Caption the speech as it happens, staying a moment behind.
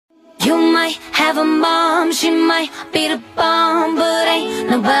You might have a mom, she might be the bomb, but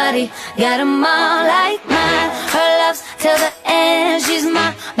ain't nobody got a mom like mine. Her love's till the end, she's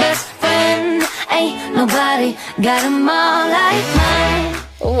my best friend. Ain't nobody got a mom like mine.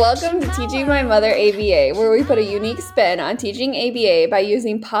 Welcome to Teaching My Mother ABA, where we put a unique spin on teaching ABA by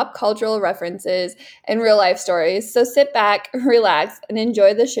using pop cultural references and real life stories. So sit back, relax, and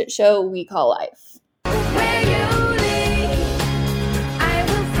enjoy the shit show we call life.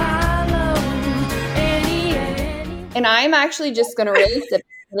 And I'm actually just going to really sit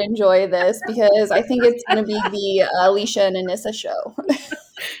and enjoy this because I think it's going to be the Alycia and Alycia show.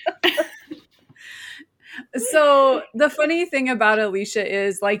 So the funny thing about Alycia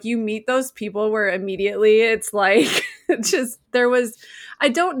is like you meet those people where immediately it's like just there was, I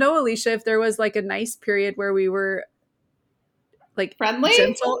don't know, Alycia, if there was like a nice period where we were like friendly,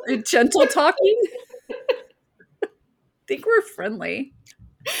 gentle talking. I think we're friendly.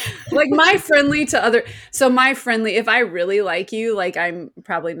 Like my friendly to other. So my friendly, if I really like you, like I'm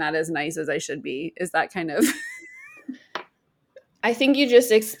probably not as nice as I should be. Is that kind of... I think you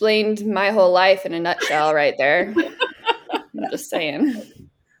just explained my whole life in a nutshell right there. I'm just saying.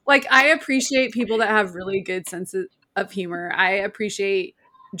 Like, I appreciate people that have really good sense of humor. I appreciate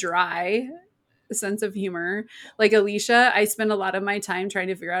dry sense of humor. Like Alycia, I spend a lot of my time trying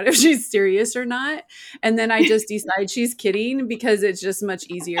to figure out if she's serious or not. And then I just decide she's kidding because it's just much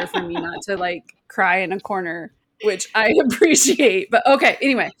easier for me not to like cry in a corner, which I appreciate. But okay,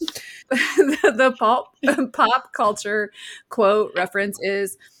 anyway, the pop culture quote reference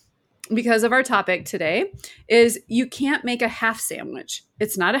is, because of our topic today, is you can't make a half sandwich.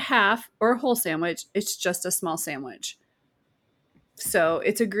 It's not a half or a whole sandwich. It's just a small sandwich. So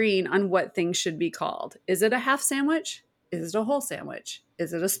it's agreeing on what things should be called. Is it a half sandwich? Is it a whole sandwich?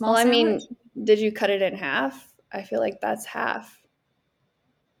 Is it a small sandwich? I mean, did you cut it in half? I feel like that's half.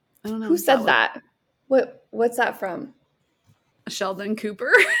 I don't know. Who said that? What's that from? Sheldon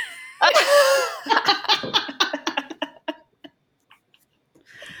Cooper.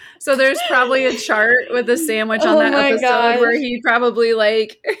 So there's probably a chart with a sandwich on that episode where he probably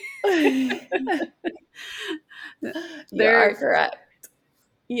like... You are correct.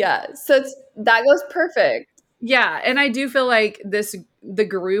 Yeah, so that goes perfect. Yeah, and I do feel like the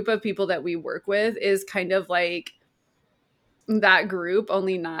group of people that we work with is kind of like that group,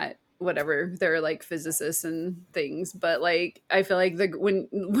 only not whatever, they're like physicists and things, but like I feel like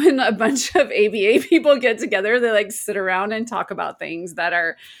when a bunch of ABA people get together, they like sit around and talk about things that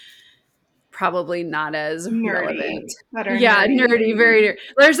are probably not as relevant. Nerdy, very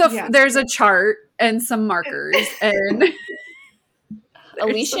nerdy. There's a chart and some markers and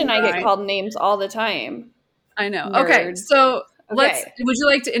Alycia and I get called names all the time. I know. Nerds. Okay, so would you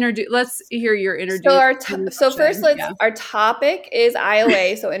like to introduce? Let's hear your introduction. So first, our topic is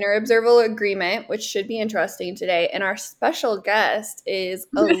IOA, so Interobservable Agreement, which should be interesting today. And our special guest is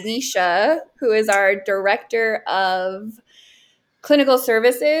Alycia, who is our Director of Clinical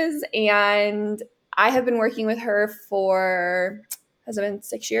Services, and I have been working with her for, has it been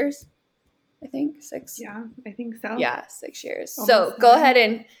 6 years? I think 6. Yeah, I think so. Yeah, 6 years. So go ahead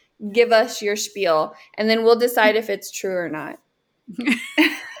and give us your spiel, and then we'll decide if it's true or not.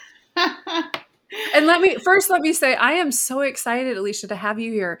 And let me say, I am so excited, Alycia, to have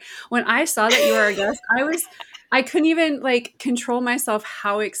you here. When I saw that you were a guest, I couldn't even like control myself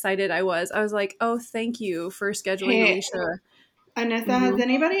how excited I was. I was like, oh, thank you for scheduling Alycia. Anissa, has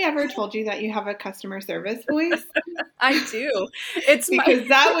anybody ever told you that you have a customer service voice? I do. Because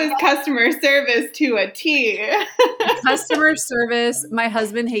that was customer service to a T. Customer service. My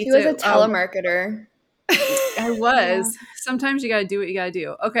husband hates it. She was a telemarketer. I was. Yeah. Sometimes you got to do what you got to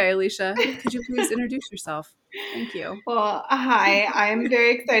do. Okay, Alycia, could you please introduce yourself? Thank you. Well, hi. I'm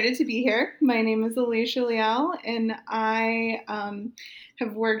very excited to be here. My name is Alycia Leal, and I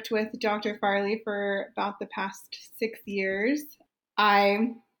have worked with Dr. Farley for about the past 6 years.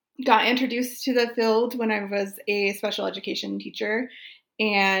 I got introduced to the field when I was a special education teacher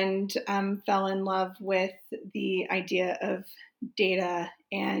and fell in love with the idea of data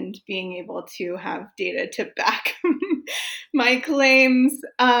and being able to have data to back my claims.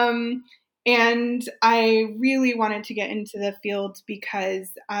 And I really wanted to get into the field because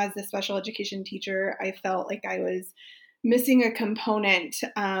as a special education teacher, I felt like I was missing a component,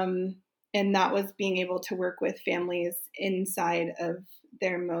 and that was being able to work with families inside of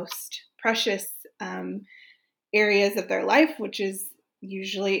their most precious areas of their life, which is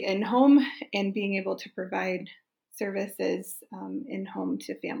usually in home, and being able to provide services in home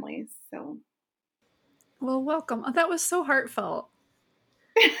to families. So, well, welcome. That was so heartfelt.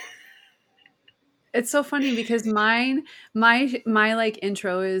 It's so funny because my like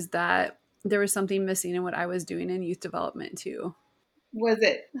intro is that there was something missing in what I was doing in youth development too. Was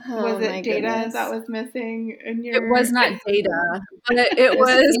it Oh, my data goodness. that was missing in It your? was not data, but it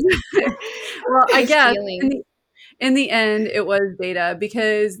was was well, I was guess feeling. in the end it was data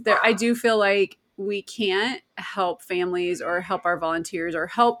because I do feel like we can't help families or help our volunteers or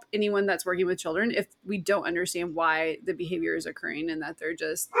help anyone that's working with children if we don't understand why the behavior is occurring and that they're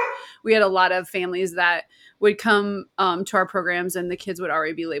just we had a lot of families that would come to our programs and the kids would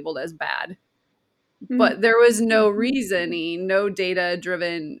already be labeled as bad, but there was no reasoning, no data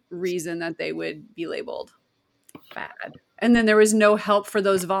driven reason that they would be labeled bad. And then there was no help for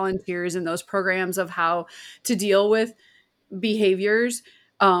those volunteers in those programs of how to deal with behaviors.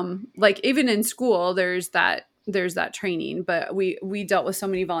 Like even in school, there's that training, but we dealt with so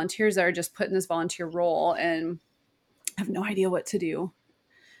many volunteers that are just put in this volunteer role and have no idea what to do.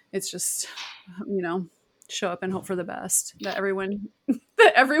 It's just, show up and hope for the best that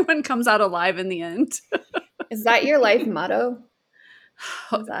everyone comes out alive in the end. Is that your life motto?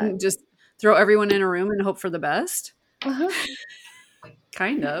 Is that? Just throw everyone in a room and hope for the best. Uh-huh.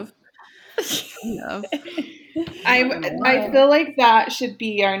 Kind of. I feel like that should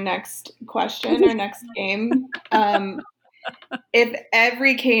be our next question, our next game. If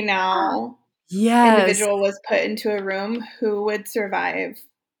every KNOW individual was put into a room, who would survive?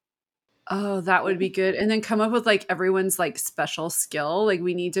 Oh, that would be good. And then come up with like everyone's like special skill. Like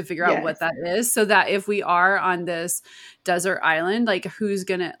we need to figure out what that is so that if we are on this desert island, like who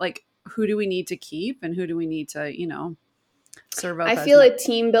do we need to keep and who do we need to, serve up? I feel a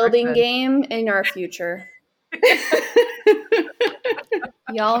team building game in our future.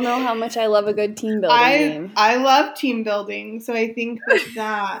 Y'all know how much I love a good team building game. I love team building, so I think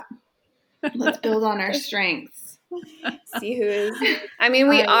that let's build on our strengths. See who is. I mean,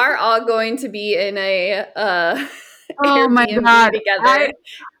 we are all going to be in a Airbnb together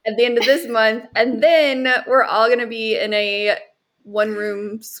at the end of this month, and then we're all going to be in a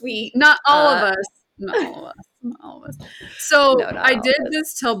one-room suite. Not all of us. Not all of us. So no, I did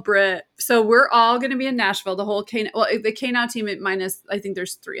this tell Britt. So we're all going to be in Nashville. The whole the KNOW team minus. I think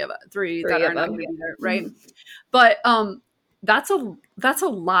there's three that are not going to be there, right? Mm-hmm. But that's a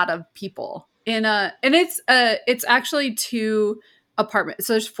lot of people and it's actually 2 apartments.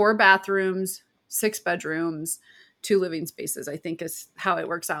 So there's 4 bathrooms, 6 bedrooms, 2 living spaces. I think is how it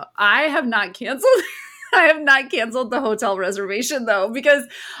works out. I have not canceled the hotel reservation though, because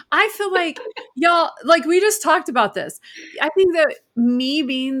I feel like y'all, like we just talked about this. I think that me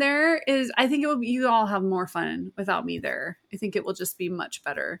being there I think you all have more fun without me there. I think it will just be much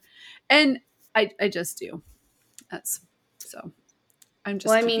better. And I just do. I'm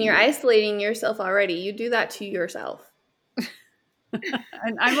just. Well, I mean, you're isolating yourself already. You do that to yourself.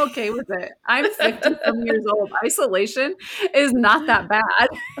 And I'm okay with it. I'm 57 years old. Isolation is not that bad.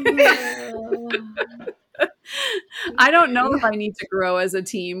 I don't know if I need to grow as a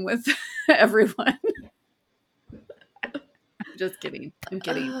team with everyone. Just kidding. I'm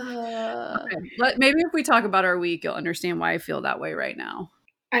kidding. Okay. Maybe if we talk about our week, you'll understand why I feel that way right now.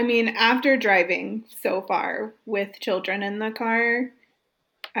 I mean, after driving so far with children in the car,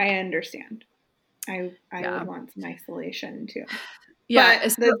 I understand. I would want some isolation too. Yeah,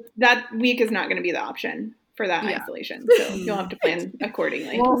 but that week is not going to be the option for that isolation. So you'll have to plan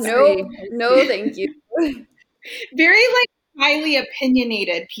accordingly. No, thank you. Very highly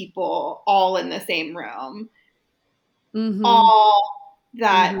opinionated people all in the same room. Mm-hmm. All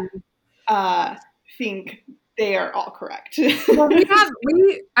that think they are all correct. Well,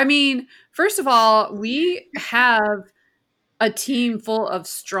 first of all, we have a team full of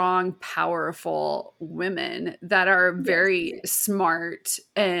strong, powerful women that are very smart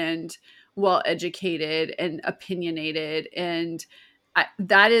and well-educated and opinionated. And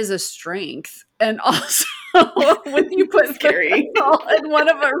that is a strength. And also when you put scary in one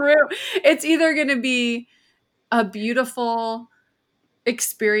of a room, it's either going to be a beautiful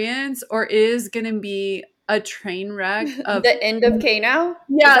experience or is going to be a train wreck of the end of KNOW.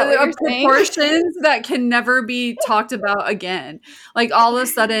 Yeah, of proportions that can never be talked about again. Like all of a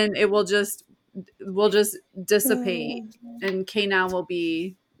sudden, it will just dissipate, and KNOW will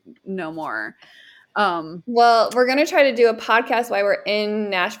be no more. Well, we're gonna try to do a podcast while we're in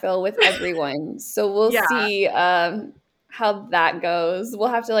Nashville with everyone, so we'll see how that goes. We'll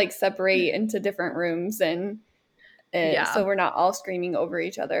have to separate into different rooms and so we're not all screaming over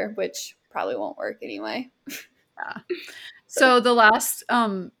each other, which probably won't work anyway. Yeah. So the last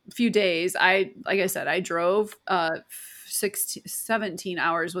few days, like I said, I drove 17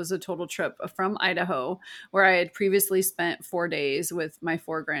 hours was a total trip from Idaho, where I had previously spent 4 days with my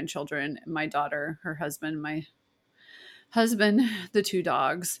 4 grandchildren, my daughter, her husband, my husband, the 2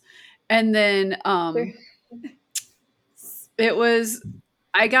 dogs. And then it was,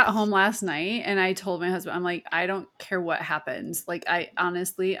 I got home last night and I told my husband, I'm like, I don't care what happens. Like, I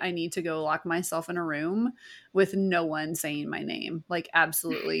need to go lock myself in a room with no one saying my name. Like,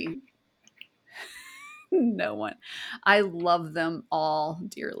 absolutely no one. I love them all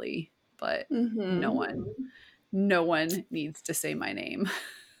dearly, but no one needs to say my name.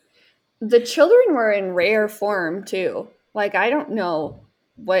 The children were in rare form too. Like, I don't know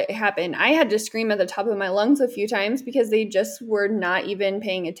what happened. I had to scream at the top of my lungs a few times because they just were not even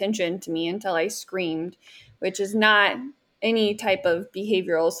paying attention to me until I screamed, which is not any type of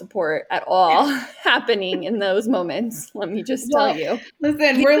behavioral support at all happening in those moments. Let me just tell you.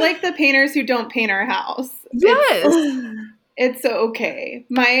 Listen, we're like the painters who don't paint our house. Yes. It's okay.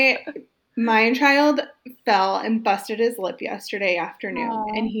 My child fell and busted his lip yesterday afternoon,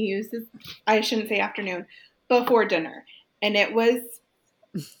 and he used his, I shouldn't say afternoon, before dinner. And it was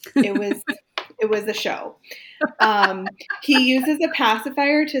a show. He uses a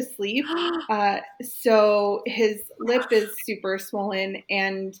pacifier to sleep. So his lip is super swollen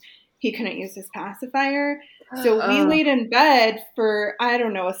and he couldn't use his pacifier. So we laid in bed for, I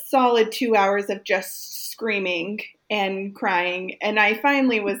don't know, a solid 2 hours of just screaming and crying. And I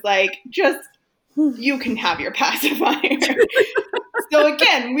finally was like, just, you can have your pacifier. So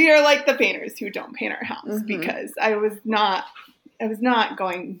again, we are like the painters who don't paint our house because it wasn't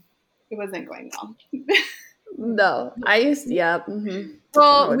going well. No, I used, yeah. Mm-hmm.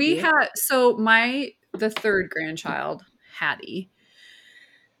 Well, we had, so the third grandchild, Hattie,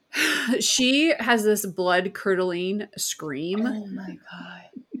 she has this blood curdling scream. Oh my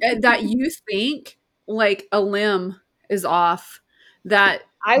God. That you think like a limb is off. That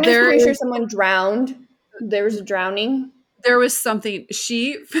I was pretty sure someone drowned. There was a drowning. There was something.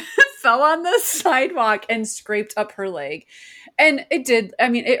 She fell on the sidewalk and scraped up her leg. And it did. I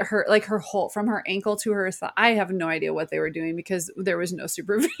mean, it hurt like her whole, from her ankle to her thigh. I have no idea what they were doing because there was no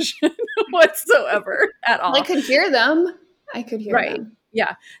supervision whatsoever at all. I could hear them. Them.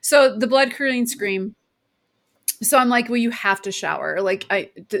 Yeah. So the blood curdling scream. So I'm like, well, you have to shower. Like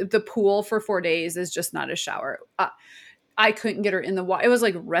the pool for 4 days is just not a shower. I couldn't get her in the water. It was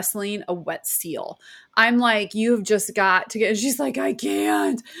like wrestling a wet seal. I'm like, you've just got to get, and she's like, I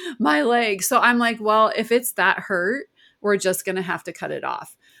can't, my leg. So I'm like, well, if it's that hurt, we're just going to have to cut it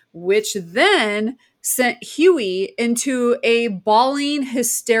off, which then sent Huey into a bawling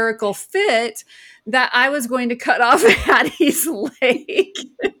hysterical fit that I was going to cut off Hattie's leg.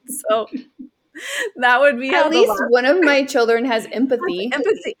 So that would be at least one of my children has empathy.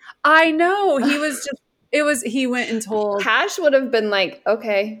 I know. He was just, he went and told. Cash would have been like,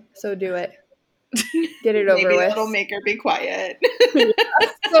 okay, so do it. Get it over Maybe with. that'll make her be quiet.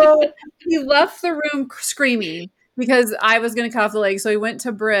 So he left the room screaming because I was going to cut off the leg. So he went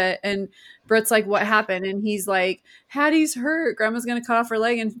to Britt and Britt's like, what happened? And he's like, Hattie's hurt. Grandma's going to cut off her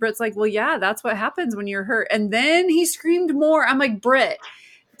leg. And Britt's like, well, yeah, that's what happens when you're hurt. And then he screamed more. I'm like, Britt,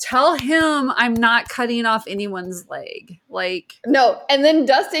 tell him I'm not cutting off anyone's leg. Like, no. And then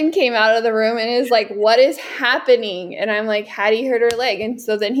Dustin came out of the room and is like, what is happening? And I'm like, Hattie hurt her leg. And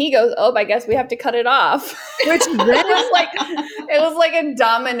so then he goes, oh, I guess we have to cut it off. Which then it was like a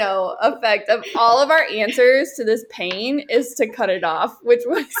domino effect of all of our answers to this pain is to cut it off, which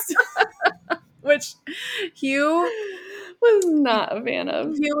Hugh was not a fan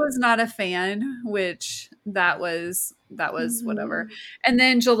of. He was not a fan, which that was whatever. And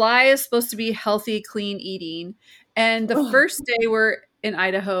then July is supposed to be healthy, clean eating. And the first day we're in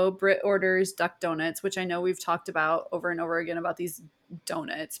Idaho, Britt orders duck donuts, which I know we've talked about over and over again about these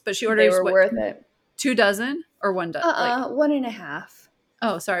donuts. But she orders, they were worth it. 2 dozen or 1 dozen? 1.5.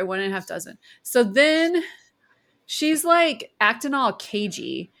 Oh, sorry, 1.5 dozen. So then she's like acting all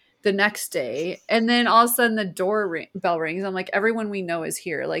cagey the next day, and then all of a sudden the bell rings. I'm like, everyone we know is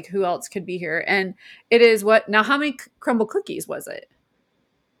here. Like, who else could be here? And it is what now? How many crumble cookies was it?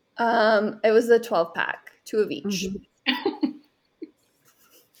 It was a 12-pack, 2 of each.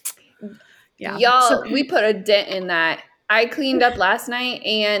 Yeah, y'all, we put a dent in that. I cleaned up last night,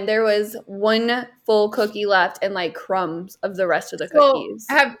 and there was 1 full cookie left, and like crumbs of the rest of the cookies.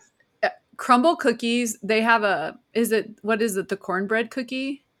 So have crumble cookies? They have the cornbread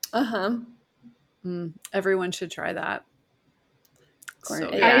cookie? Everyone should try that.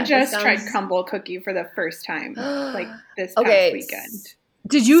 I just tried crumble cookie for the first time, like this past weekend.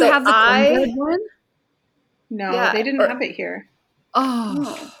 Did you have the cornbread one? No, they didn't have it here.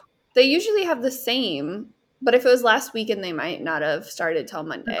 Oh. They usually have the same. But if it was last weekend, they might not have started till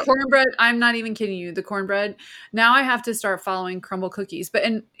Monday. The cornbread, I'm not even kidding you. The cornbread. Now I have to start following Crumble Cookies. But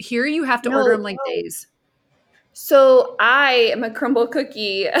and here you have to order them like days. So I am a Crumble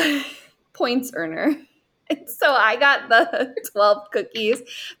Cookie points earner. And so I got the 12 cookies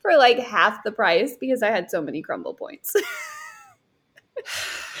for like half the price because I had so many Crumble points.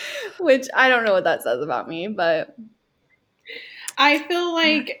 Which I don't know what that says about me, but I feel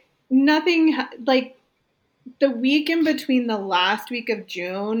like nothing, like the week in between the last week of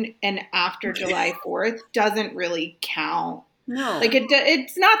June and after July 4th doesn't really count. no. Like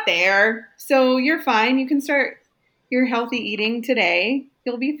it's not there. So you're fine. You can start your healthy eating today.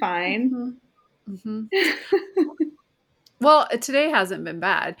 You'll be fine. Mm-hmm. Well, today hasn't been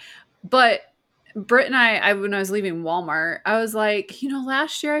bad, but Britt and I, when I was leaving Walmart, I was like,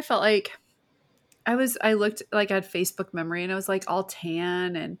 last year I felt like I looked like I had Facebook memory and I was like all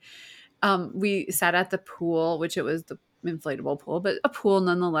tan and we sat at the pool, which it was the inflatable pool, but a pool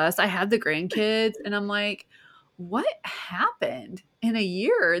nonetheless. I had the grandkids and I'm like, what happened in a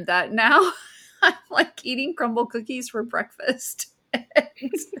year that now I'm like eating crumble cookies for breakfast?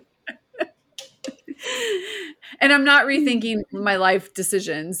 And I'm not rethinking my life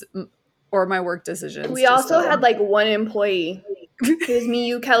decisions or my work decisions. We also had like one employee. It was me,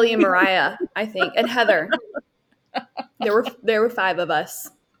 you, Kelly, and Mariah, I think, and Heather. There were 5 of us.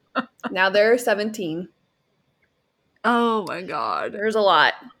 Now there are 17. Oh my God. There's a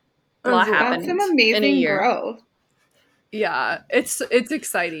lot. A lot happened. That's some in a amazing year. growth. Yeah, it's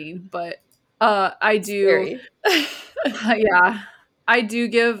exciting, but I do. Yeah. I do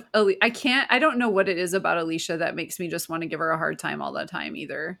give I don't know what it is about Alycia that makes me just want to give her a hard time all the time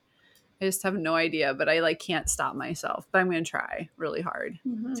either. I just have no idea, but I like can't stop myself. But I'm going to try really hard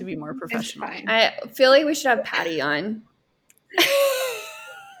to be more professional. I feel like we should have Patty on.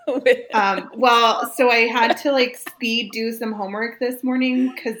 Well, so I had to like speed do some homework this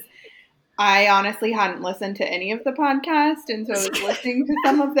morning because I honestly hadn't listened to any of the podcast. And so I was listening to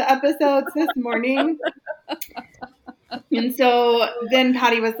some of the episodes this morning. And so then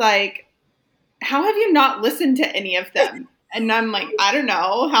Patty was like, how have you not listened to any of them? And I'm like, I don't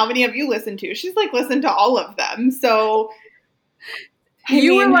know. How many have you listened to? She's like, listened to all of them. So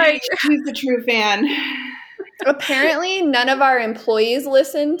were like, she's a true fan. Apparently, none of our employees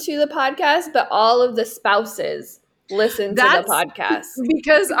listen to the podcast, but all of the spouses listen to the podcast.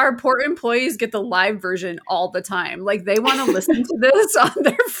 Because our poor employees get the live version all the time. Like they want to listen to this on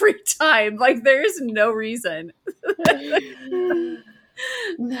their free time. Like there's no reason.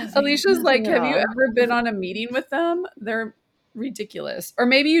 Alycia's like, have you ever been on a meeting with them? They're ridiculous. Or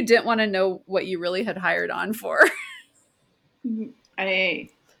maybe you didn't want to know what you really had hired on for. I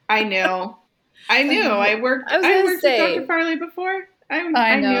knew. I worked with Dr. Farley before.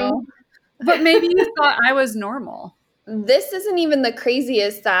 I knew. But maybe you thought I was normal. This isn't even the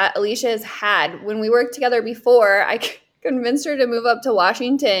craziest that Alycia has had. When we worked together before, I convinced her to move up to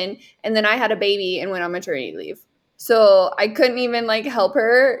Washington, and then I had a baby and went on maternity leave. So I couldn't even like help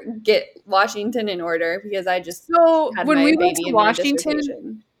her get Washington in order because I just had when my we baby went to in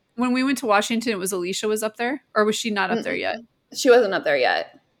Washington. When we went to Washington, it was Alycia was up there, or was she not up there yet? She wasn't up there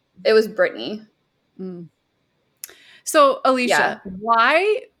yet. It was Brittany. Mm. So Alycia,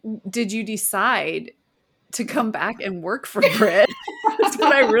 why did you decide to come back and work for Britt? That's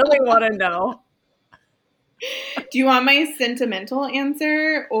what I really want to know. Do you want my sentimental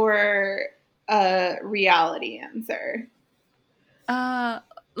answer or a reality answer?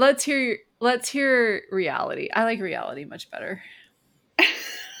 Let's hear reality. I like reality much better.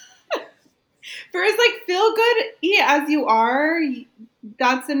 First, like feel good, eat as you are.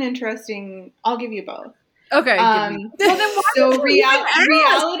 That's an interesting. I'll give you both. Okay. Well, then so reality.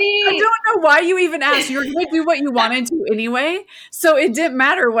 I don't know why you even asked. You were going to do what you wanted to anyway, so it didn't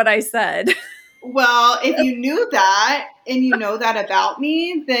matter what I said. Well, if you knew that and you know that about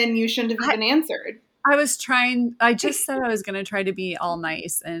me, then you shouldn't have even answered. I just said I was going to try to be all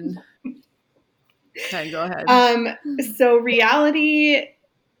nice and. Okay, go ahead. So reality.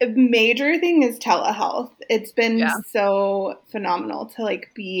 A major thing is telehealth. It's been so phenomenal to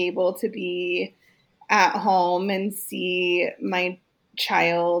like be able to be at home and see my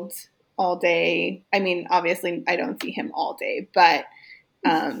child all day. I mean, obviously I don't see him all day, but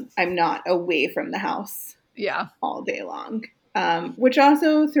I'm not away from the house all day long, which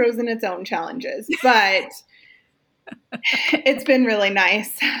also throws in its own challenges, but it's been really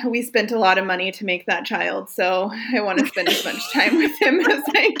nice. We spent a lot of money to make that child, so I want to spend as much time with him as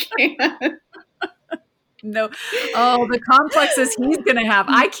I can. No. Oh, the complexes he's going to have.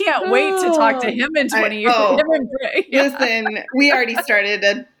 I can't wait to talk to him in 20 years. Him and Bray. Yeah. Listen, we already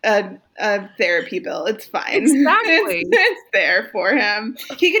started a therapy bill. It's fine. Exactly. It's there for him.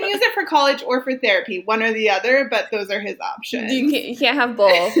 He can use it for college or for therapy, one or the other, but those are his options. You can't have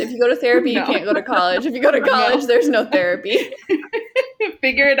both. If you go to therapy, No. you can't go to college. If you go to college, there's no therapy.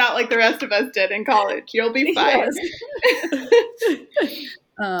 Figure it out like the rest of us did in college. You'll be fine.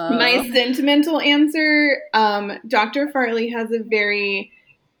 My sentimental answer, Dr. Farley has a very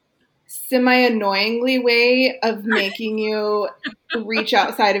semi-annoyingly way of making you reach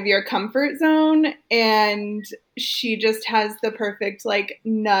outside of your comfort zone, and she just has the perfect like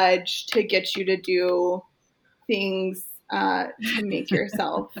nudge to get you to do things to make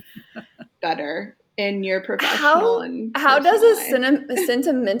yourself better in your professional and how does a life.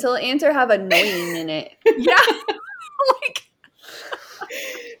 sentimental answer have annoying in it? Yeah. Like,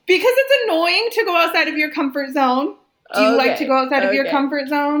 because it's annoying to go outside of your comfort zone. Do you like to go outside of your comfort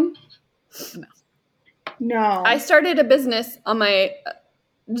zone? No. I started a business on my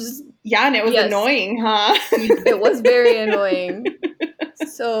and it was annoying, huh? It was very annoying.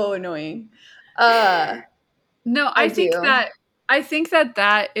 So annoying. No, I think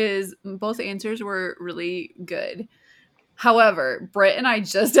that is, both answers were really good. However, Britt and I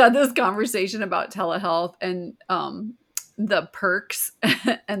just had this conversation about telehealth and the perks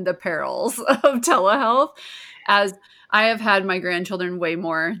and the perils of telehealth, as I have had my grandchildren way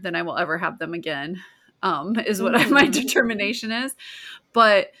more than I will ever have them again, is what my determination is.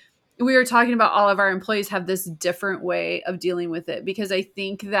 But we were talking about all of our employees have this different way of dealing with it, because I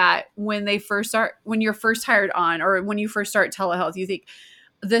think that when you're first hired on, or when you first start telehealth, you think,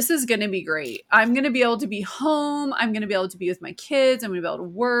 this is going to be great. I'm going to be able to be home. I'm going to be able to be with my kids. I'm going to be able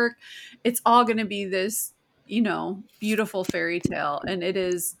to work. It's all going to be this, beautiful fairy tale. And it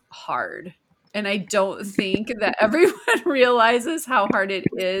is hard. And I don't think that everyone realizes how hard it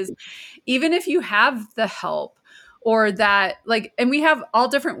is, even if you have the help. Or that, like, and we have all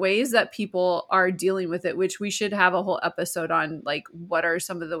different ways that people are dealing with it, which we should have a whole episode on, like, what are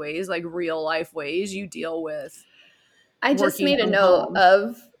some of the ways, like real life ways you deal with. I just made a note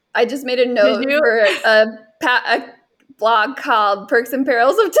for a blog called Perks and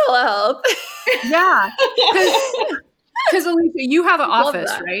Perils of Telehealth. Yeah. Because Alycia, you have an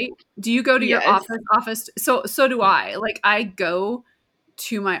office, right? Do you go to your office? So do I. Like, I go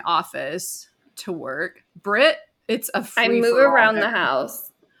to my office to work. Britt, it's a free I move around the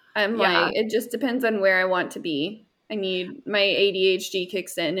house. Like, it just depends on where I want to be. My ADHD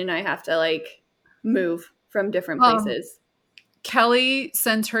kicks in and I have to like move from different places. Kelly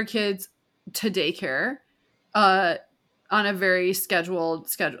sends her kids to daycare on a very schedule,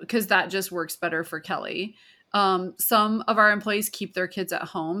 because that just works better for Kelly. Some of our employees keep their kids at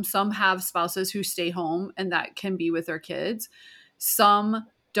home. Some have spouses who stay home and that can be with their kids. Some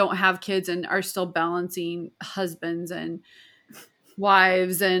don't have kids and are still balancing husbands and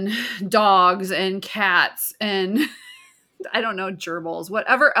wives and dogs and cats and I don't know, gerbils,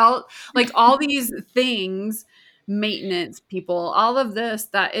 whatever else, like all these things, maintenance people, all of this,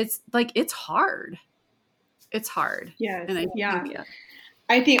 that it's like, it's hard. It's hard. Yes. And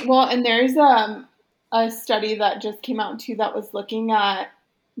I think, well, and there's a study that just came out too that was looking at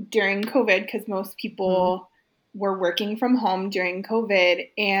during COVID, because most people were working from home during COVID,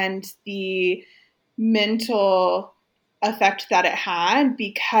 and the mental effect that it had,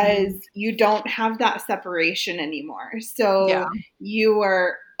 because you don't have that separation anymore. So you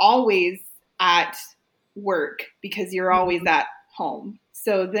are always at work because you're always at home.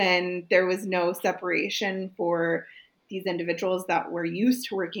 So then there was no separation for these individuals that were used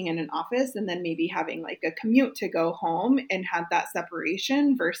to working in an office and then maybe having like a commute to go home and have that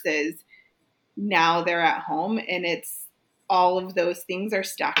separation, versus now they're at home and it's all of those things are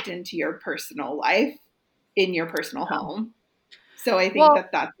stacked into your personal life in your personal home. So I think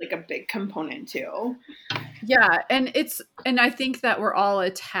that's like a big component too. Yeah. And I think that we're all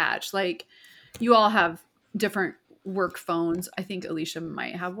attached. Like, you all have different work phones. I think Alycia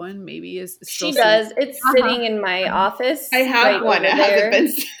might have one. Maybe she does. It's sitting in my office. I have one. It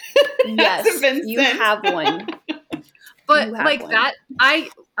hasn't been. Yes, you have one. But like that,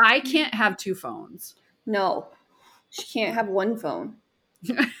 I can't have two phones. No, she can't have one phone.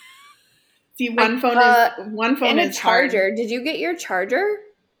 See, one phone and a charger. Hard. Did you get your charger?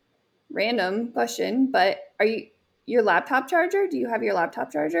 Random question, but are you your laptop charger? Do you have your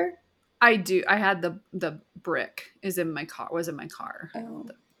laptop charger? I do. I had the brick was in my car. Oh.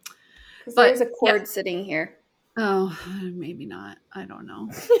 But there's a cord sitting here. Oh, maybe not. I don't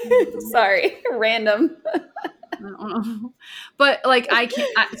know. Sorry, random. don't know. But like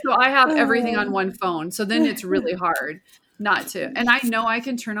so I have everything on one phone. So then it's really hard not to. And I know I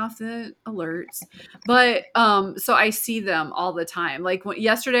can turn off the alerts, but so I see them all the time. Like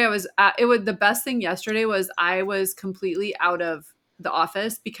yesterday the best thing yesterday was I was completely out of the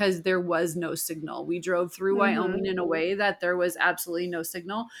office because there was no signal. We drove through Wyoming in a way that there was absolutely no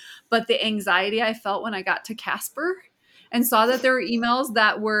signal. But the anxiety I felt when I got to Casper and saw that there were emails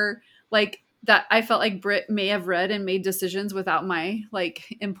that were like that I felt like Britt may have read and made decisions without my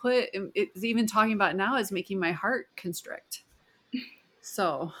like input. It's even talking about it now is making my heart constrict.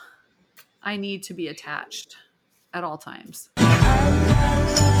 So I need to be attached at all times.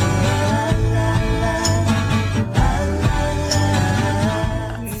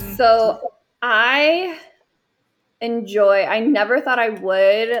 So I never thought I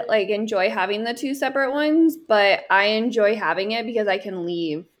would like enjoy having the two separate ones, but I enjoy having it because I can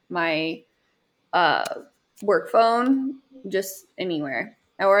leave my work phone just anywhere,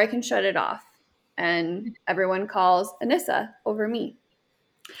 or I can shut it off and everyone calls Anissa over me.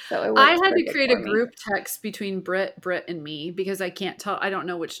 So I had to create a group text between Britt, and me because I can't tell. I don't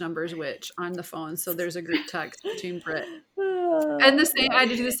know which number is which on the phone. So there's a group text between Britt. And the same, I had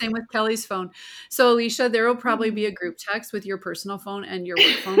to do the same with Kelly's phone. So Alycia, there will probably be a group text with your personal phone and your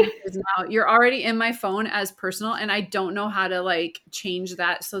work phone because now you're already in my phone as personal, and I don't know how to like change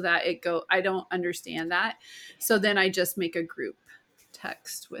that so that I don't understand that. So then I just make a group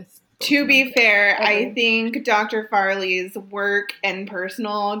text with. To be fair, I think Dr. Farley's work and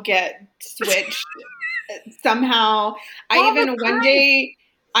personal get switched somehow. One day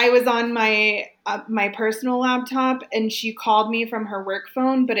I was on my personal laptop and she called me from her work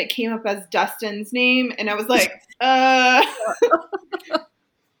phone, but it came up as Dustin's name, and I was like,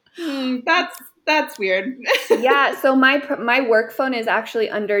 that's weird. Yeah, so my work phone is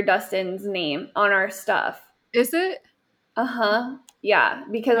actually under Dustin's name on our stuff. Is it? Uh-huh. Yeah,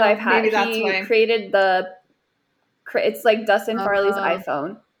 because he created it's like Dustin Farley's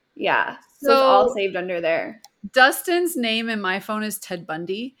iPhone. Yeah. So it's all saved under there. Dustin's name in my phone is Ted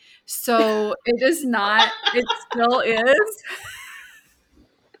Bundy. So it is not, it still is.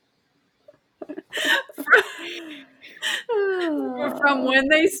 From when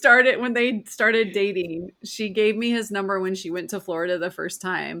they started dating, she gave me his number when she went to Florida the first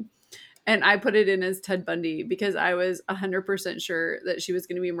time. And I put it in as Ted Bundy because I was 100% sure that she was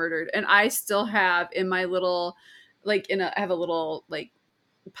going to be murdered. And I still have in my little, I have a little like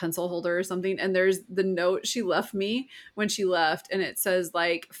pencil holder or something. And there's the note she left me when she left. And it says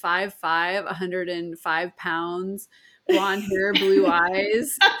like 5'5", 105 pounds, blonde hair, blue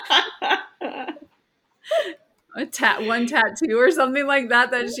eyes, one tattoo or something like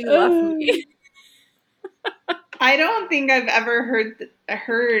that she left me. I don't think I've ever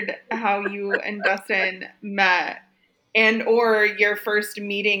heard how you and Dustin met and or your first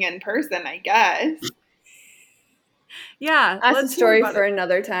meeting in person, I guess. Yeah. That's a story for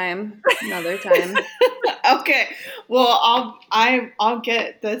another time. Okay. Well, I'll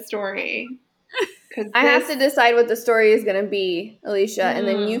get the story. I have to decide what the story is going to be, Alycia, and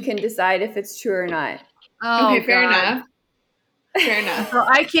then you can decide if it's true or not. Oh, okay, fair enough. Fair enough. So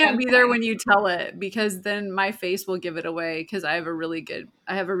I can't be there when you tell it because then my face will give it away because I have a really good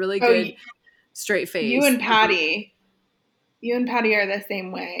straight face. You and Patty are the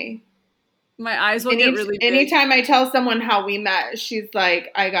same way. My eyes will get really big. Anytime I tell someone how we met, she's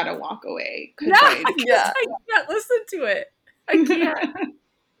like, I gotta walk away. I can't listen to it. I can't.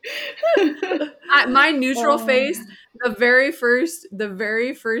 My neutral face, the very first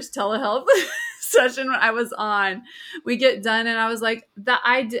telehealth session I was on, we get done and I was like,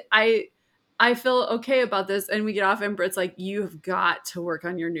 I feel okay about this, and we get off and Britt's like, you've got to work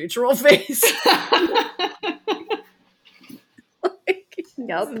on your neutral face.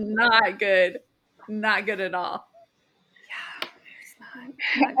 Yep. Not good at all. Yeah, it's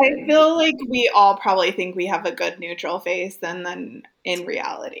not I feel like we all probably think we have a good neutral face, and then in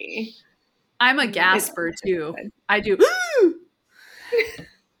reality, I'm a gasper too. I do,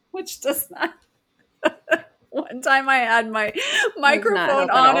 which does not. One time I had my microphone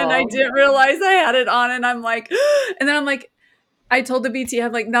on and I didn't realize I had it on, and I'm like, and then I'm like, I told the BT,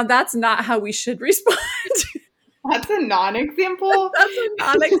 I'm like, now that's not how we should respond. That's a non-example. That's a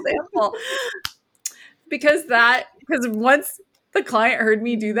non-example. Because once the client heard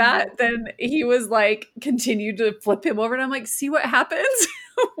me do that, then he was like, continued to flip him over, and I'm like, see what happens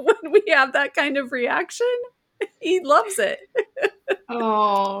when we have that kind of reaction? He loves it.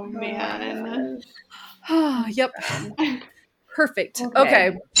 Oh man. Yep. Perfect. Okay.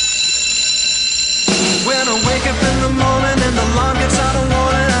 When I wake up in the morning and the alarm gets out of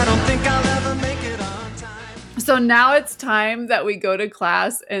warning, I don't think I'll ever make it on time. So now it's time that we go to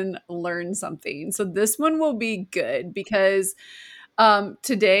class and learn something. So this one will be good because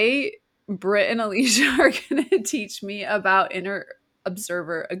today Britt and Alycia are going to teach me about inner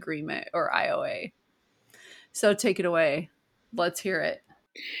observer agreement, or IOA. So take it away. Let's hear it.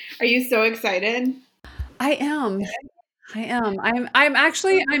 Are you so excited? I am.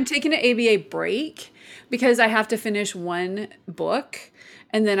 I'm taking an ABA break because I have to finish one book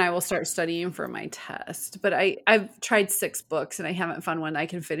and then I will start studying for my test. But I've tried 6 books and I haven't found one I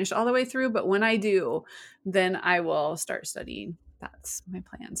can finish all the way through. But when I do, then I will start studying. That's my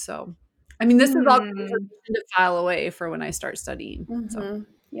plan. So, I mean, this is all information to file away for when I start studying. So,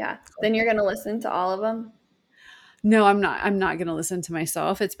 Yeah. Then you're going to listen to all of them? no, I'm not. I'm not going to listen to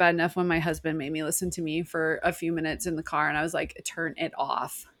myself. It's bad enough when my husband made me listen to me for a few minutes in the car and I was like, turn it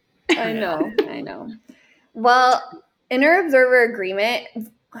off. I know. Well, inner observer agreement.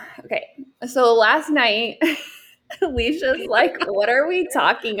 Okay. So last night, Alicia's like, what are we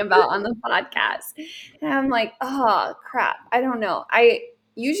talking about on the podcast? And I'm like, oh, crap. I don't know. I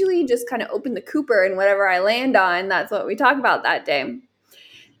usually just kind of open the Cooper and whatever I land on, that's what we talk about that day.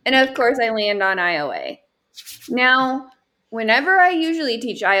 And of course, I land on IOA. Now, whenever I usually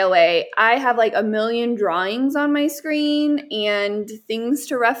teach IOA, I have like a million drawings on my screen and things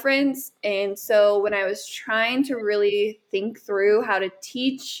to reference. And so when I was trying to really think through how to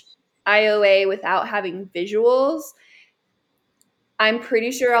teach IOA without having visuals, I'm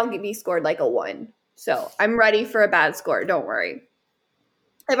pretty sure I'll be scored like a 1. So I'm ready for a bad score. Don't worry.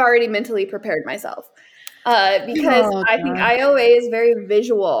 I've already mentally prepared myself. Because I think IOA is very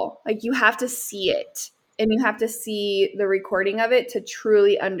visual. Like you have to see it. And you have to see the recording of it to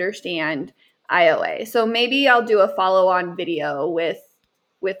truly understand IOA. So maybe I'll do a follow-on video with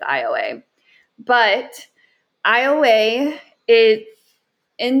IOA. But IOA is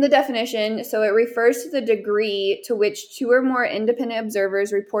in the definition, so it refers to the degree to which 2 or more independent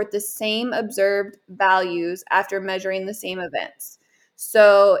observers report the same observed values after measuring the same events.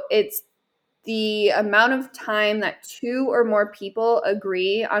 So it's the amount of time that 2 or more people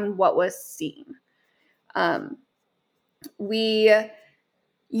agree on what was seen. We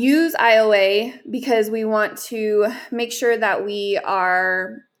use IOA because we want to make sure that we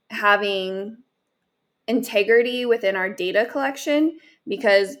are having integrity within our data collection,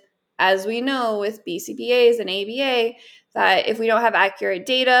 because as we know with BCBAs and ABA, that if we don't have accurate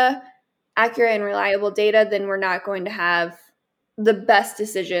and reliable data, then we're not going to have the best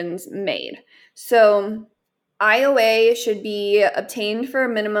decisions made. So IOA should be obtained for a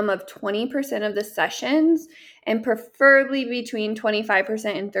minimum of 20% of the sessions and preferably between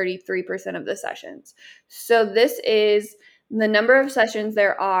 25% and 33% of the sessions. So this is the number of sessions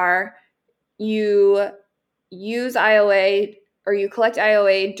there are. You use IOA or you collect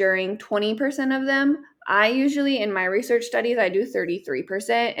IOA during 20% of them. I usually, in my research studies, I do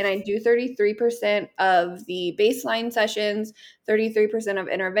 33%, and I do 33% of the baseline sessions, 33% of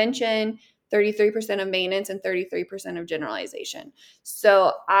intervention, 33% of maintenance, and 33% of generalization.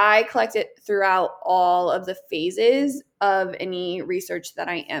 So I collect it throughout all of the phases of any research that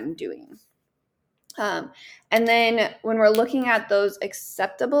I am doing. And then when we're looking at those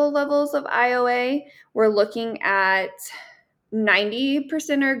acceptable levels of IOA, we're looking at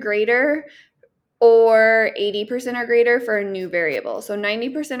 90% or greater or 80% or greater for a new variable. So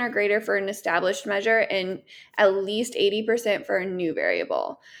 90% or greater for an established measure and at least 80% for a new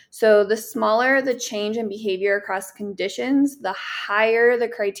variable. So the smaller the change in behavior across conditions, the higher the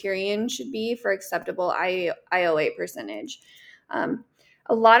criterion should be for acceptable IOA percentage.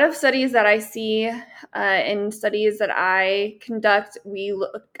 A lot of studies that I see in studies that I conduct, we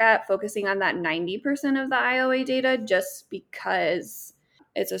look at focusing on that 90% of the IOA data just because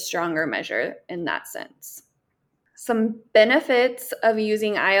it's a stronger measure in that sense. Some benefits of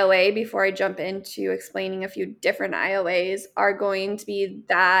using IOA before I jump into explaining a few different IOAs are going to be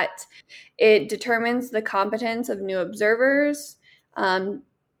that it determines the competence of new observers,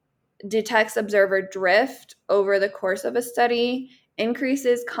 detects observer drift over the course of a study,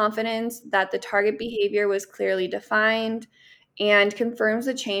 increases confidence that the target behavior was clearly defined, and confirms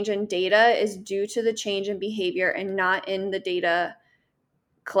the change in data is due to the change in behavior and not in the data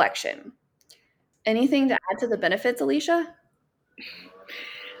collection. Anything to add to the benefits, Alycia?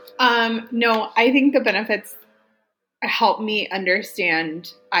 No, I think the benefits help me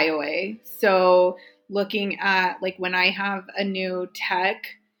understand IOA. So looking at like when I have a new tech,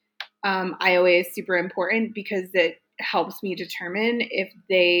 IOA is super important because it helps me determine if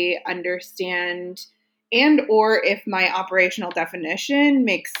they understand and or if my operational definition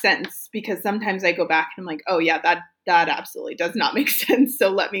makes sense, because sometimes I go back and I'm like, oh yeah, that absolutely does not make sense. So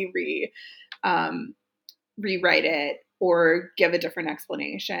let me rewrite it or give a different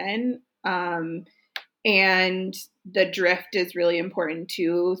explanation. And the drift is really important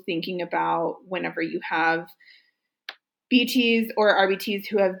too, thinking about whenever you have BTs or RBTs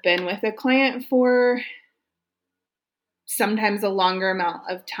who have been with a client for sometimes a longer amount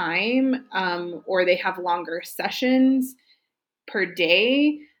of time, or they have longer sessions per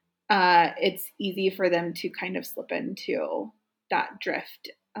day, it's easy for them to kind of slip into that drift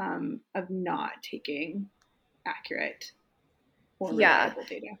of not taking accurate or reliable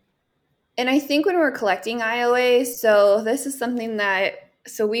data. And I think when we're collecting IOA, so this is something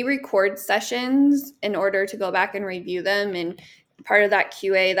so we record sessions in order to go back and review them. And part of that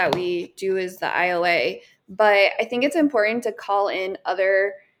QA that we do is the IOA. But I think it's important to call in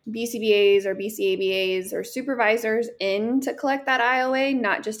other BCBAs or BCABAs or supervisors in to collect that IOA,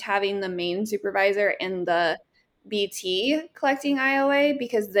 not just having the main supervisor and the BT collecting IOA,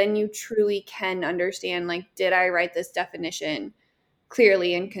 because then you truly can understand, like, did I write this definition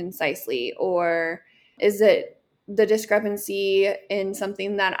clearly and concisely, or is it the discrepancy in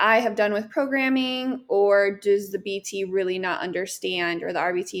something that I have done with programming, or does the BT really not understand, or the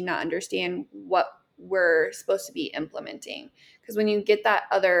RBT not understand what we're supposed to be implementing? Because when you get that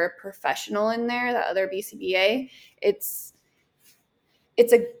other professional in there, that other BCBA, it's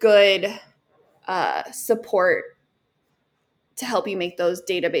a good support to help you make those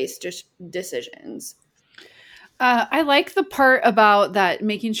database decisions. I like the part about that,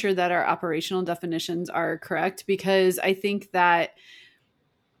 making sure that our operational definitions are correct, because I think that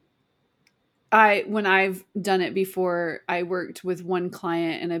when I've done it before, I worked with one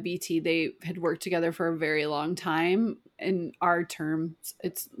client and a BT. They had worked together for a very long time. In our terms,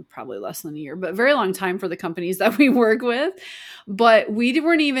 it's probably less than a year, but very long time for the companies that we work with. But we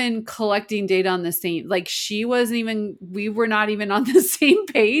weren't even collecting data on the same, like we were not even on the same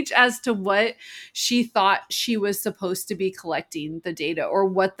page as to what she thought she was supposed to be collecting the data, or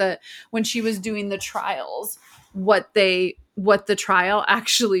when she was doing the trials, what the trial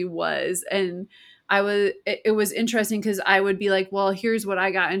actually was. And it was interesting because I would be like, well, here's what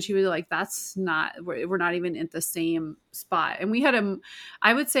I got. And she was like, we're not even at the same spot. And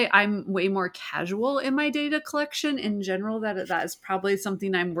I would say I'm way more casual in my data collection in general. That is probably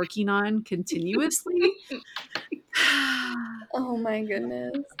something I'm working on continuously. Oh my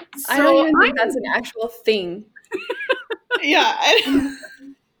goodness. So I don't even think that's an actual thing. Yeah.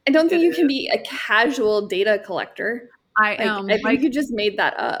 I don't think you can be a casual data collector. I am. I think you just made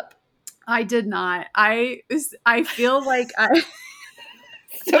that up. I did not. I feel like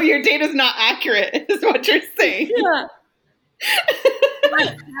So your data's not accurate, is what you're saying. Yeah.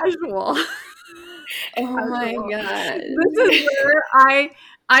 I'm casual. Oh my God. This is where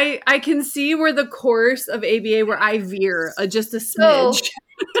I can see where the course of ABA where I veer just a smidge.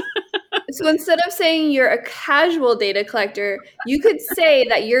 So instead of saying you're a casual data collector, you could say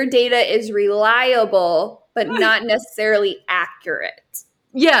that your data is reliable, but not necessarily accurate.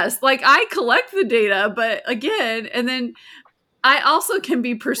 Yes, like I collect the data, but again, and then I also can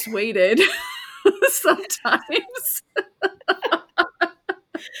be persuaded sometimes.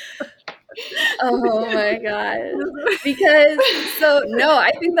 Oh my God. I think that's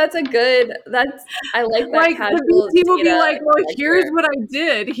I like that like casual the people be like, well, collector. here's what I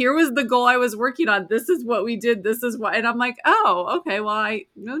did. Here was the goal I was working on. This is what we did. This is what, and I'm like, oh, okay, well,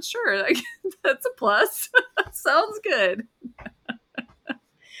 sure. Like, that's a plus. Sounds good.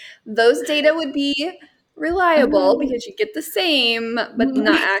 Those data would be reliable because you get the same, but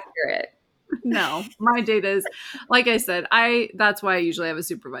not accurate. No, my data is, like I said, that's why I usually have a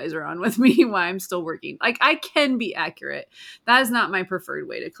supervisor on with me while I'm still working. Like, I can be accurate. That is not my preferred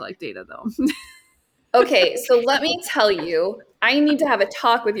way to collect data, though. Okay, so let me tell you, I need to have a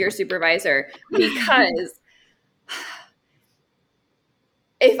talk with your supervisor, because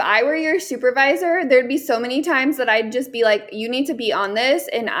if I were your supervisor, there'd be so many times that I'd just be like, you need to be on this,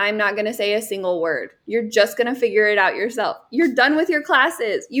 and I'm not going to say a single word. You're just going to figure it out yourself. You're done with your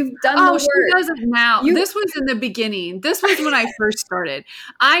classes. You've done the work. She does it now. This was in the beginning. This was when I first started.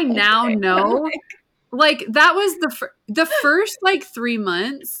 I now know, like, that was the first, like, 3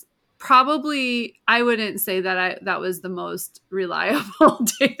 months. Probably, I wouldn't say that that was the most reliable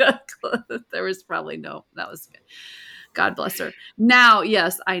data. There was probably that was good. God bless her. Now,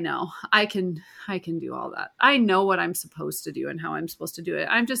 yes, I know. I can do all that. I know what I'm supposed to do and how I'm supposed to do it.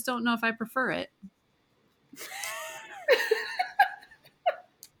 I just don't know if I prefer it.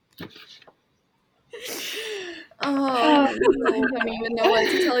 I don't even know what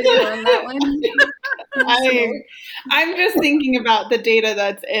to tell you on that one. I'm just thinking about the data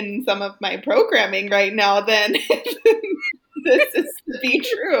that's in some of my programming right now, then this is to be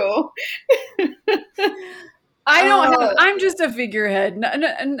true. I'm just a figurehead,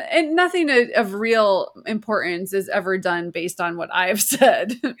 and nothing of real importance is ever done based on what I've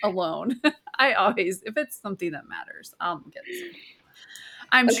said alone. I always, if it's something that matters, I'll get some.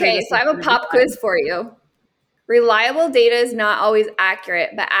 I'm sure. Okay, so I have a pop quiz for you. Reliable data is not always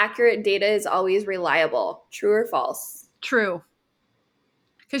accurate, but accurate data is always reliable. True or false? True.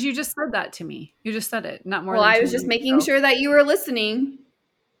 Because you just said that to me. You just said it, not more Well, than I 2 was just minutes making ago. sure that you were listening.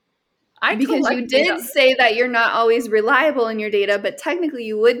 Because you collect did data. say that you're not always reliable in your data, but technically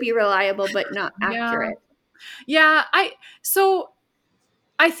you would be reliable, but not accurate. Yeah. So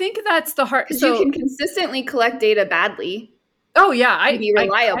I think that's the hard. Because So you can consistently collect data badly. Oh yeah, and be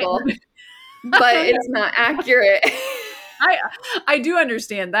reliable, but it's not accurate. I do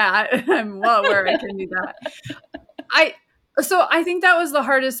understand that. I'm well aware I can do that. So I think that was the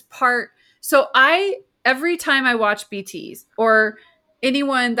hardest part. So every time I watch BTs or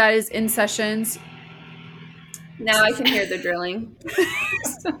anyone that is in sessions. Now I can hear the drilling.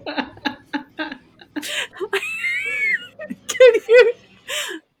 Can you?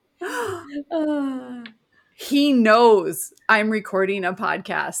 He knows I'm recording a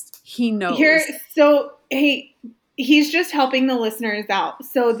podcast. He knows. He's just helping the listeners out.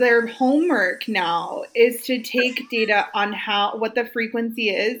 So their homework now is to take data on what the frequency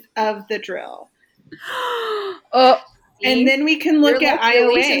is of the drill. And then we can look at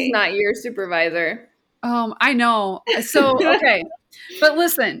IOA. Alicia's not your supervisor. I know. So, okay. But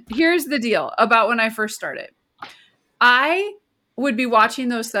listen, here's the deal about when I first started. I would be watching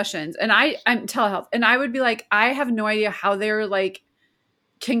those sessions and I'm telehealth and I would be like, I have no idea how they're like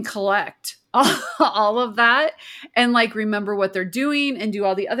can collect all of that and like remember what they're doing and do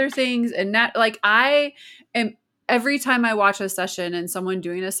all the other things. And that like I am every time I watch a session and someone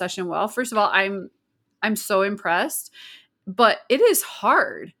doing a session well, first of all, I'm so impressed, but it is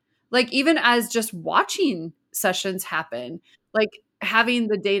hard. Like even as just watching sessions happen, like having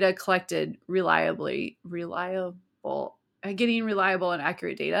the data collected getting reliable and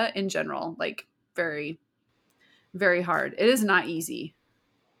accurate data in general, like very, very hard. It is not easy.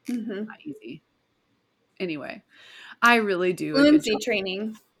 Mm-hmm. Not easy. Anyway, I really do. Fluency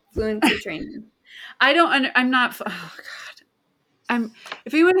training. I'm not. Oh God.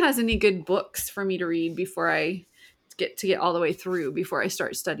 If anyone has any good books for me to read before I get all the way through before I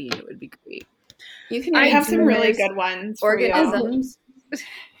start studying, it would be great. You can. I have some really good ones. Organisms.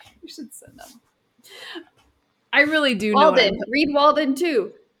 You should send them. I really do Walden. know. Read Walden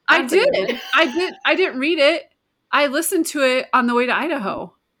too. I did. I didn't read it. I listened to it on the way to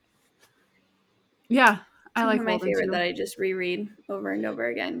Idaho. Yeah, I like my Walden favorite too. that I just reread over and over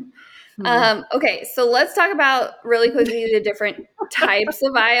again. Okay, so let's talk about really quickly the different types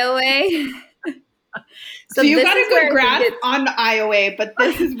of IOA. So you got a good grasp on IOA, but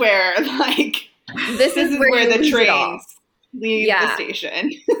this is where this is where the trains leave the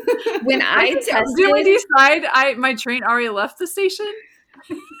station. When I tested, did we decide my train already left the station?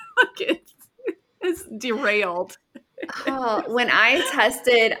 It's derailed. When I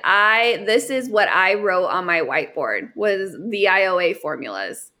tested, this is what I wrote on my whiteboard was the IOA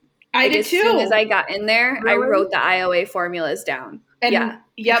formulas. I did too. As soon as I got in there, really? I wrote the IOA formulas down. Yep,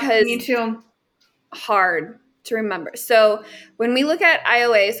 me too. Hard to remember. So when we look at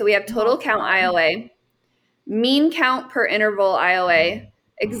IOA, so we have total count IOA, mean count per interval IOA,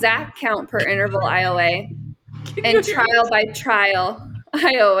 exact count per interval IOA, and trial by trial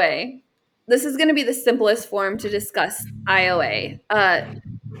IOA. This is going to be the simplest form to discuss IOA.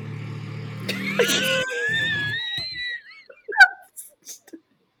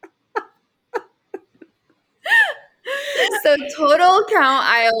 So total count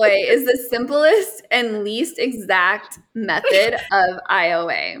IOA is the simplest and least exact method of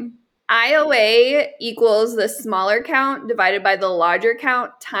IOA. IOA equals the smaller count divided by the larger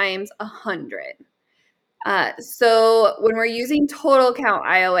count times 100. So when we're using total count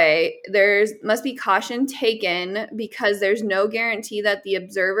IOA, must be caution taken because there's no guarantee that the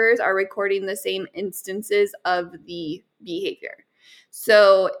observers are recording the same instances of the behavior.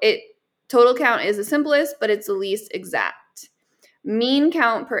 So total count is the simplest, but it's the least exact. Mean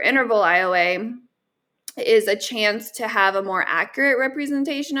count per interval IOA is a chance to have a more accurate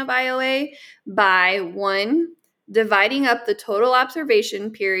representation of IOA by 1, dividing up the total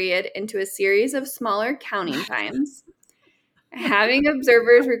observation period into a series of smaller counting times, having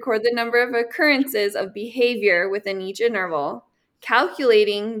observers record the number of occurrences of behavior within each interval,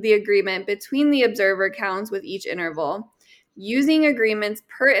 calculating the agreement between the observer counts with each interval, using agreements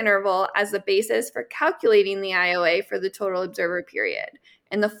per interval as the basis for calculating the IOA for the total observer period.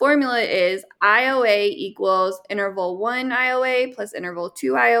 And the formula is IOA equals interval 1 IOA plus interval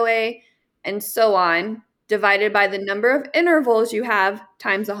 2 IOA, and so on, divided by the number of intervals you have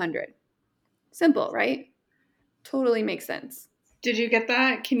times 100. Simple, right? Totally makes sense. Did you get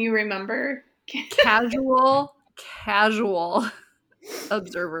that? Can you remember? Casual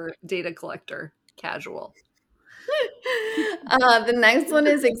observer, data collector, casual. The next one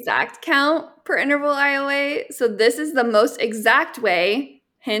is exact count per interval IOA. So this is the most exact way,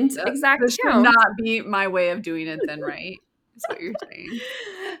 hint, exact This should count. not be my way of doing it then, right? Is what you're saying.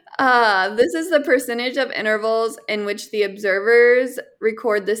 This is the percentage of intervals in which the observers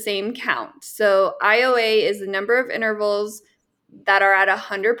record the same count. So IOA is the number of intervals that are at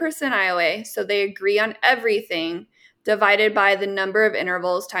 100% IOA, so they agree on everything, divided by the number of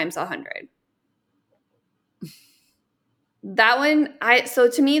intervals times 100. That one, so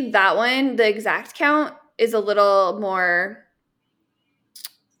to me, that one, the exact count is a little more,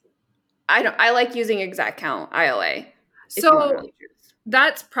 I like using exact count, IOA. So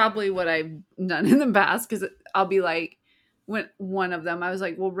that's probably what I've done in the past, because I'll be like, when one of them, I was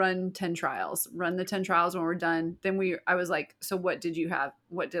like, we'll run 10 trials, run the 10 trials when we're done. Then I was like, so what did you have?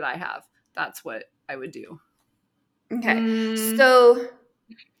 What did I have? That's what I would do. Okay. So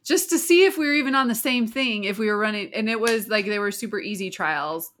just to see if we were even on the same thing, if we were running, and it was like, they were super easy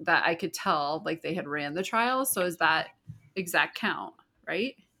trials that I could tell, like they had ran the trials. So is that exact count,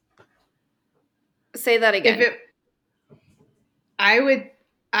 right? Say that again. I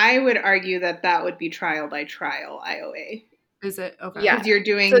would argue that would be trial by trial IOA. Is it? Okay. Yeah. Because you're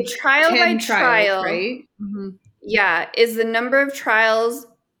doing so trial 10 by trials, trial, right? Mm-hmm. Yeah, is the number of trials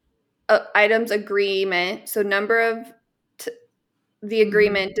items agreement. So number of the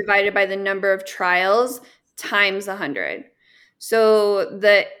agreement divided by the number of trials times 100. So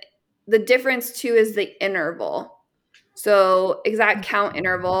the difference too is the interval. So exact count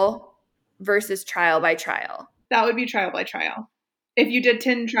interval versus trial by trial. That would be trial by trial. If you did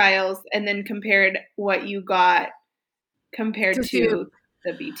 10 trials and then compared what you got compared to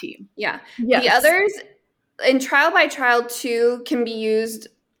the B team. Yeah. Yes. The others in trial by trial too can be used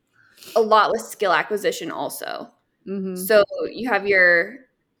a lot with skill acquisition also. Mm-hmm. So you have your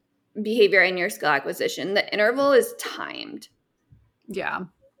behavior and your skill acquisition. The interval is timed. Yeah.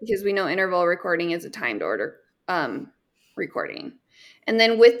 Because we know interval recording is a timed order recording. And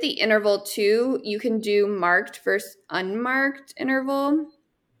then with the interval too, you can do marked versus unmarked interval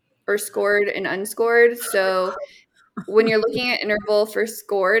or scored and unscored. So when you're looking at interval for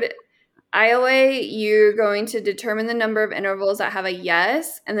scored IOA, you're going to determine the number of intervals that have a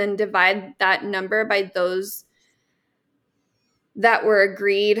yes and then divide that number by those that were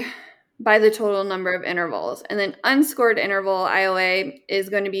agreed by the total number of intervals. And then unscored interval IOA is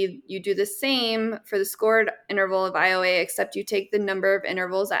going to be, you do the same for the scored interval of IOA, except you take the number of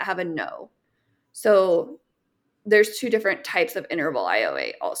intervals that have a no. So there's two different types of interval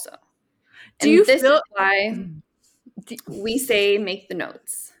IOA also. This is why we say make the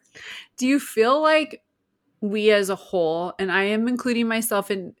notes. Do you feel like we as a whole, and I am including myself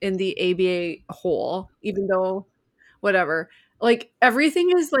in the ABA whole, even though whatever, like everything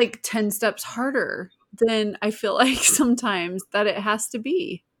is like 10 steps harder than I feel like sometimes that it has to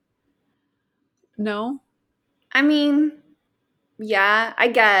be? No? I mean, yeah, I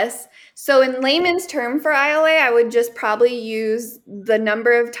guess. So in layman's term for IOA, I would just probably use the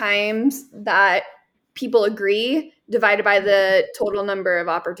number of times that people agree divided by the total number of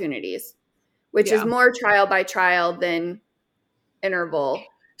opportunities, which is more trial by trial than interval.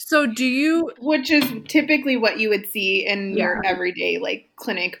 So which is typically what you would see in your everyday, like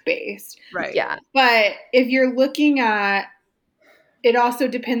clinic based. Right. Yeah. But if you're looking at, it also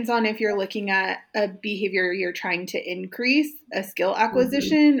depends on if you're looking at a behavior you're trying to increase, a skill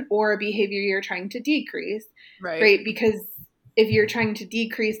acquisition, or a behavior you're trying to decrease. Right. Because if you're trying to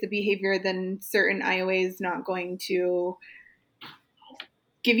decrease the behavior, then certain IOA is not going to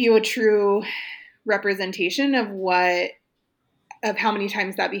give you a true representation of how many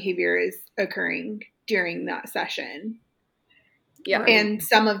times that behavior is occurring during that session. Yeah. And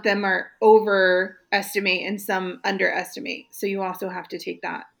some of them are overestimate and some underestimate. So you also have to take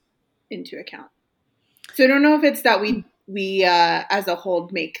that into account. So I don't know if it's that we as a whole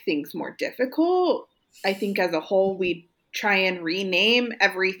make things more difficult. I think as a whole, we try and rename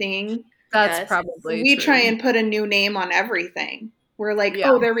everything. That's probably we true. try and put a new name on everything. We're like,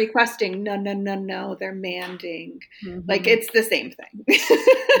 oh, they're requesting. No, they're manding. Like, it's the same thing.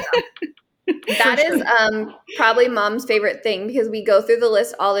 That is probably mom's favorite thing because we go through the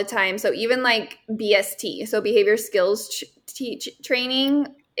list all the time. So even like BST, so behavior skills training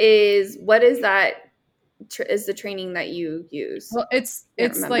is, what is that? Is the training that you use? Well, it's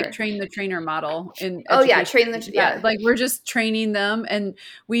like train the trainer model in train the like we're just training them, and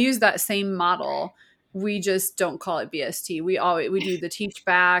we use that same model we just don't call it BST. We do the teach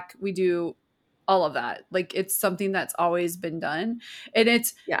back. We do all of that. Like it's something that's always been done. And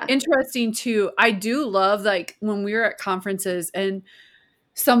it's interesting too. I do love like when we were at conferences and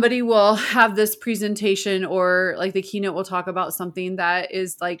somebody will have this presentation or like the keynote will talk about something that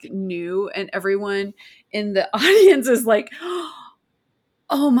is like new and everyone in the audience is like,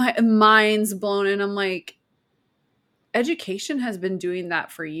 oh my mind's blown. And I'm like, education has been doing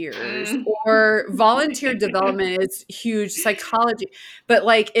that for years, or volunteer development is huge, psychology, but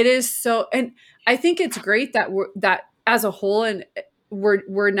like it is so, and I think it's great that that as a whole, and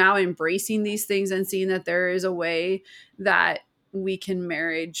we're now embracing these things and seeing that there is a way that we can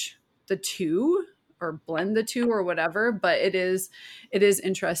marriage the two or blend the two or whatever. But it is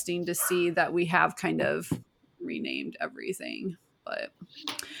interesting to see that we have kind of renamed everything. But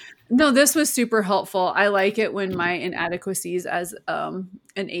no, this was super helpful. I like it when my inadequacies as an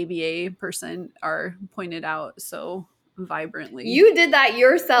ABA person are pointed out so vibrantly. You did that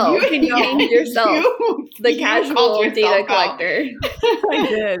yourself. You named yourself the casual data collector.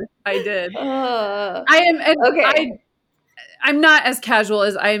 I did. I am okay. I'm not as casual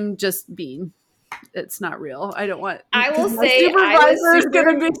as I'm just being. It's not real. I don't want. I will say,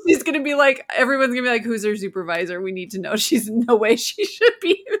 she's gonna be like, everyone's gonna be like, who's her supervisor? We need to know. She's no way she should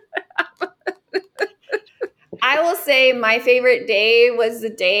be. I will say my favorite day was the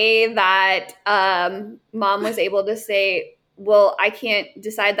day that mom was able to say, well, I can't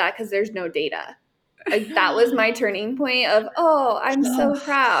decide that because there's no data. Like that was my turning point of, I'm so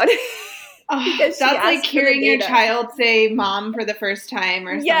proud. That's like hearing your child say mom for the first time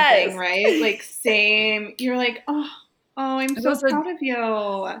or something, right? Like same. You're like, I'm so proud of you.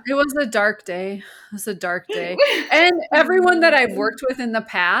 It was a dark day. And everyone that I've worked with in the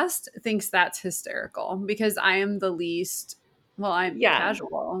past thinks that's hysterical because I am the least, I'm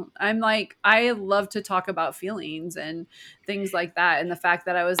casual. I'm like, I love to talk about feelings and things like that. And the fact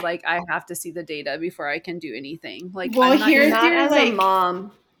that I was like, I have to see the data before I can do anything. Like, well, here's your as like, a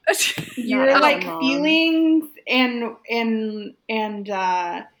mom. You're like feelings and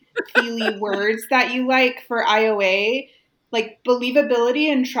feely words that you like for IOA, like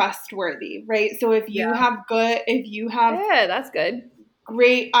believability and trustworthy, right? So if you have that's good,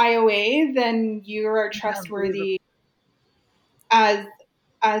 great IOA, then you are trustworthy as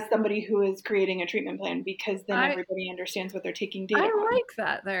somebody who is creating a treatment plan because then everybody understands what they're taking data on. I like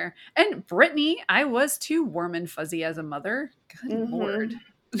that there. And Brittany, I was too warm and fuzzy as a mother. Good Lord.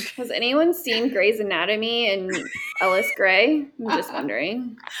 Has anyone seen Grey's Anatomy and Ellis Gray? I'm just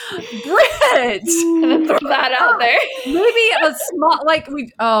wondering. Britt! I'm gonna throw that out there. Maybe a small,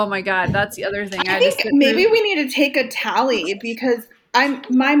 oh my God, that's the other thing. I think maybe we need to take a tally because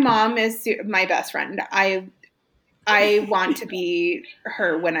my mom is my best friend. I want to be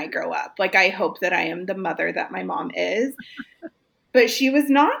her when I grow up. Like, I hope that I am the mother that my mom is. But she was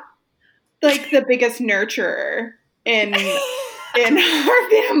not, like, the biggest nurturer in our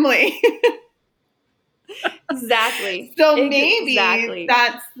family. Exactly. So maybe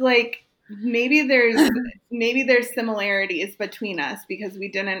that's, like, maybe there's similarities between us because we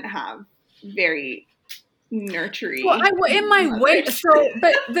didn't have very nurturing. Well, in my way,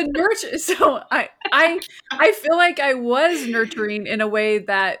 but the nurture. So I feel like I was nurturing in a way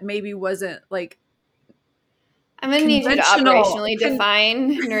that maybe wasn't like. I'm gonna need you to operationally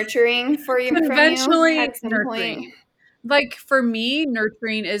define nurturing for you. Conventionally at some point. Like for me,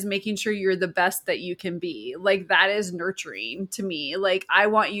 nurturing is making sure you're the best that you can be. Like that is nurturing to me. Like I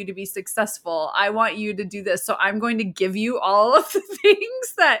want you to be successful. I want you to do this. So I'm going to give you all of the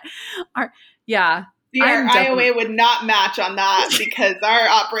things that are, Our IOA would not match on that because our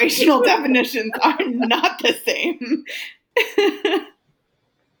operational definitions are not the same.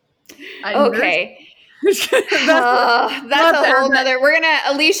 Okay. that's a whole nother.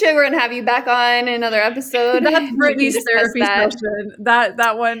 Alycia, we're gonna have you back on another episode. That's Brittany's therapy session.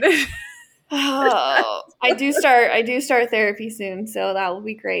 That one. I do start therapy soon, so that will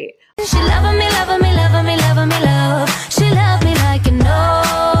be great. She loving me, loving me, loving me, loving me, love. She loved me like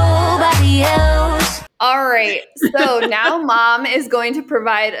nobody else. All right, so now mom is going to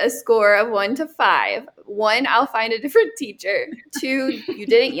provide a score of 1 to 5. 1, I'll find a different teacher. 2, you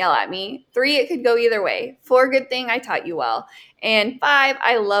didn't yell at me. 3, it could go either way. 4, good thing I taught you well. And 5,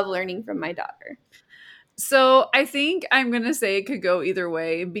 I love learning from my daughter. So I think I'm going to say it could go either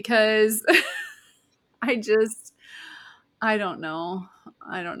way because I don't know.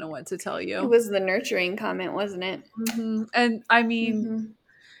 I don't know what to tell you. It was the nurturing comment, wasn't it? Mm-hmm. And I mean,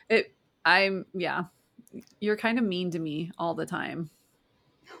 you're kind of mean to me all the time.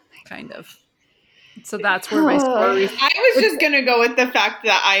 Kind of. So that's where my score. I was just going to go with the fact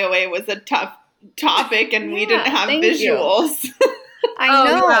that IOA was a tough topic and we didn't have thank you. visuals. I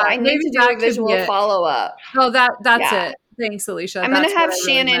know. yeah, I need maybe to do that a could be visual it. follow-up. Oh, that's Yeah. it. Thanks, Alycia. I'm going That's to have what I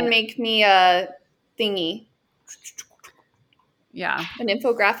really Shannon meant. make me a thingy, Yeah. an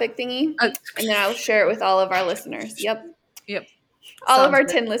infographic thingy, and then I'll share it with all of our listeners. Yep. All Sounds of our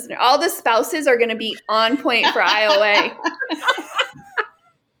good. 10 listeners. All the spouses are going to be on point for IOA.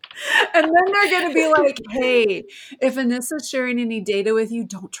 And then they're going to be like, hey, if Anissa's sharing any data with you,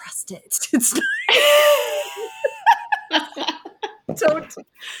 don't trust it. It's not,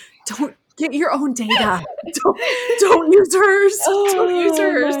 don't get your own data. Don't use hers. Don't use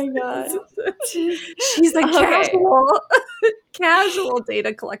hers. Oh my God. She's a casual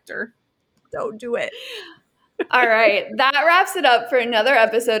data collector. Don't do it. All right. That wraps it up for another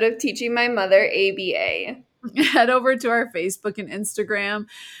episode of Teaching My Mother ABA. Head over to our Facebook and Instagram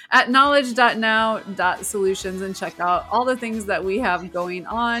at knowledge.now.solutions and check out all the things that we have going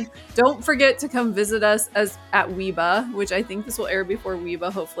on. Don't forget to come visit us at Weeba, which I think this will air before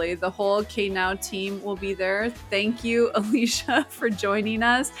Weeba, hopefully. The whole KNOW team will be there. Thank you, Alycia, for joining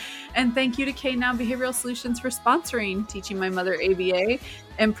us. And thank you to KNOW Behavioral Solutions for sponsoring Teaching My Mother ABA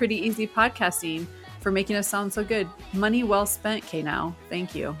and Pretty Easy Podcasting, for making us sound so good. Money well spent, KNOW.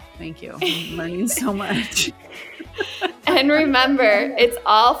 Thank you. Thank you. I'm learning so much. And remember, it's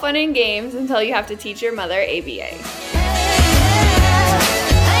all fun and games until you have to teach your mother ABA.